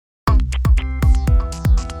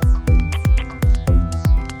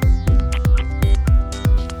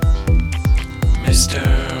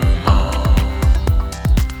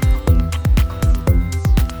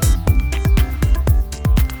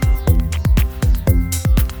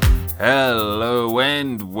Hello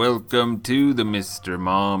and welcome to the Mr.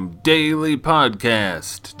 Mom Daily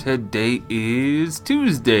Podcast. Today is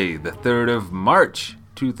Tuesday, the 3rd of March,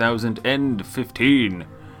 2015.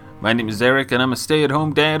 My name is Eric and I'm a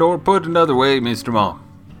stay-at-home dad, or put another way, Mr. Mom.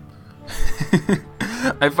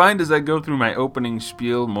 I find as I go through my opening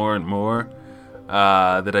spiel more and more,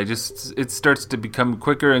 that it starts to become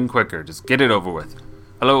quicker and quicker. Just get it over with.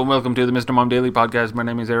 Hello and welcome to the Mr. Mom Daily Podcast. My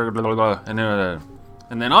name is Eric, blah, blah, blah,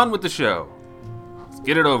 and then on with the show. Let's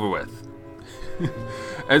get it over with.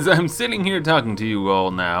 As I'm sitting here talking to you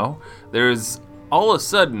all now, there's all of a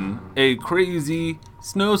sudden a crazy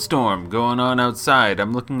snowstorm going on outside.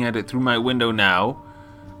 I'm looking at it through my window now,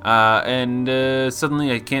 and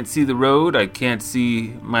suddenly I can't see the road. I can't see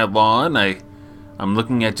my lawn. I'm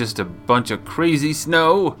looking at just a bunch of crazy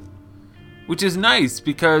snow, which is nice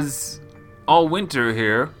because all winter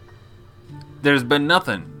here, there's been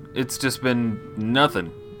nothing. It's just been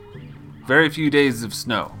nothing. Very few days of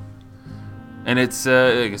snow. And I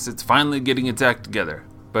guess it's finally getting its act together.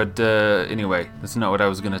 But anyway, that's not what I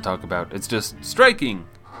was going to talk about. It's just striking.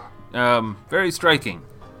 Very striking.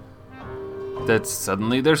 That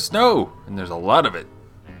suddenly there's snow. And there's a lot of it.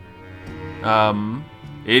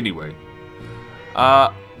 Anyway.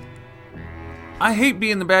 I hate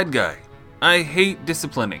being the bad guy. I hate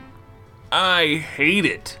disciplining. I hate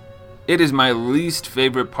it. It is my least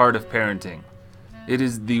favorite part of parenting. It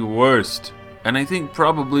is the worst. And I think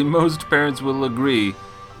probably most parents will agree.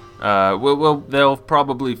 They'll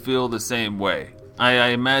probably feel the same way. I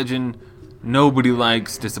imagine nobody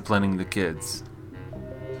likes disciplining the kids.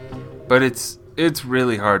 But it's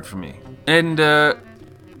really hard for me. And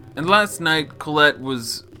last night Colette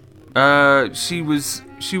was she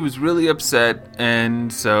was really upset,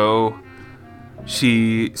 and so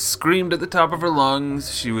she screamed at the top of her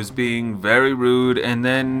lungs. She was being very rude, and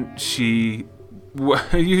then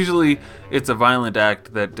usually it's a violent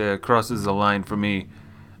act that crosses a line for me.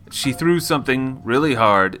 She threw something really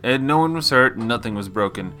hard, and no one was hurt and nothing was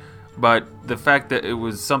broken. But the fact that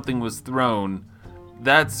something was thrown,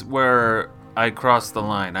 that's where I cross the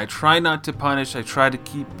line. I try not to punish. I try to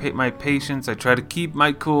keep my patience. I try to keep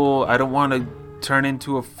my cool. I don't want to turn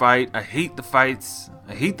into a fight. I hate the fights.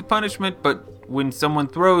 I hate the punishment, but when someone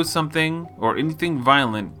throws something or anything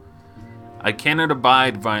violent, I cannot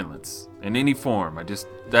abide violence in any form.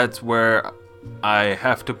 That's where I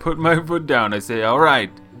have to put my foot down. I say, all right,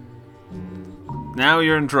 now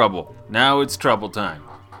you're in trouble. Now it's trouble time.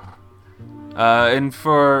 And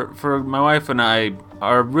for my wife and I,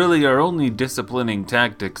 our only disciplining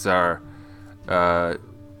tactics are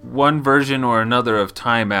one version or another of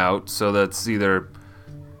timeout. So that's either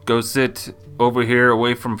go sit over here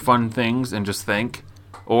away from fun things and just think,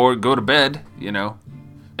 or go to bed,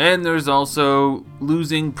 And there's also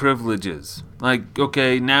losing privileges. Like,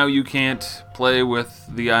 okay, now you can't play with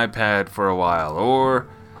the iPad for a while, or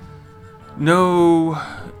no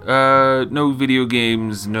video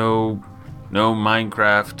games, no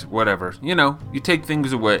Minecraft, whatever. You take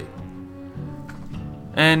things away.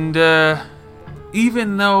 And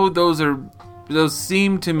even though those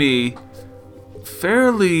seem to me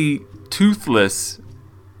fairly toothless,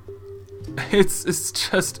 it's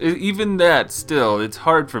just, even that still, it's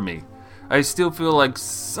hard for me. I still feel like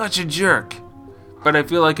such a jerk, but I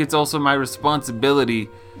feel like it's also my responsibility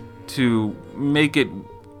to make it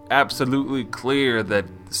absolutely clear that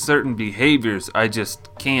certain behaviors, I just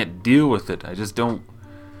can't deal with it. I just don't,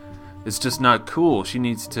 it's just not cool. She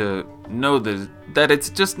needs to know that it's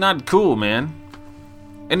just not cool, man.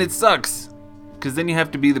 And it sucks, because then you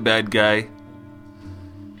have to be the bad guy.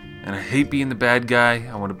 And I hate being the bad guy.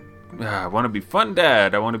 I want to be fun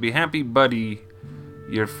dad. I want to be happy buddy,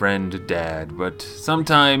 your friend dad. But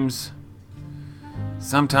sometimes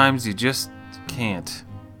you just can't.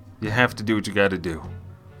 You have to do what you got to do.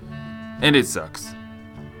 And it sucks.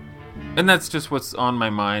 And that's just what's on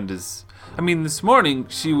my mind this morning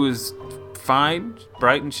she was fine,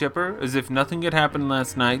 bright and chipper, as if nothing had happened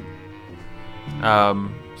last night.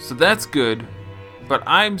 So that's good. But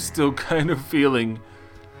I'm still kind of feeling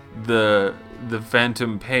the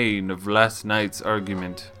phantom pain of last night's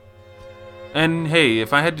argument. And hey,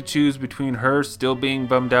 if I had to choose between her still being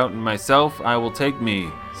bummed out and myself, I will take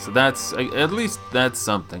me. So at least that's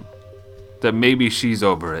something. That maybe she's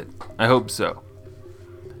over it. I hope so.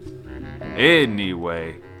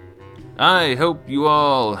 Anyway, I hope you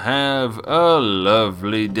all have a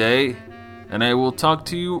lovely day, and I will talk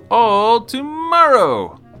to you all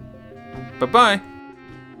tomorrow. Bye-bye.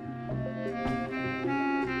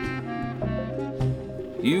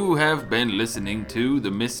 You have been listening to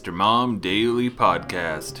the Mr. Mom Daily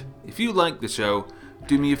Podcast. If you like the show,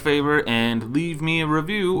 do me a favor and leave me a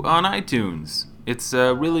review on iTunes. It's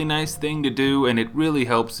a really nice thing to do, and it really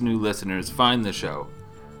helps new listeners find the show.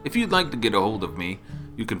 If you'd like to get a hold of me,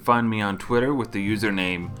 you can find me on Twitter with the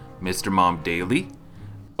username MrMomDaily,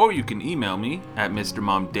 or you can email me at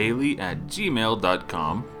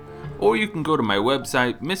mrmomdaily@gmail.com, or you can go to my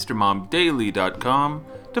website, mrmomdaily.com,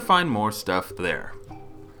 to find more stuff there.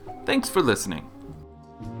 Thanks for listening.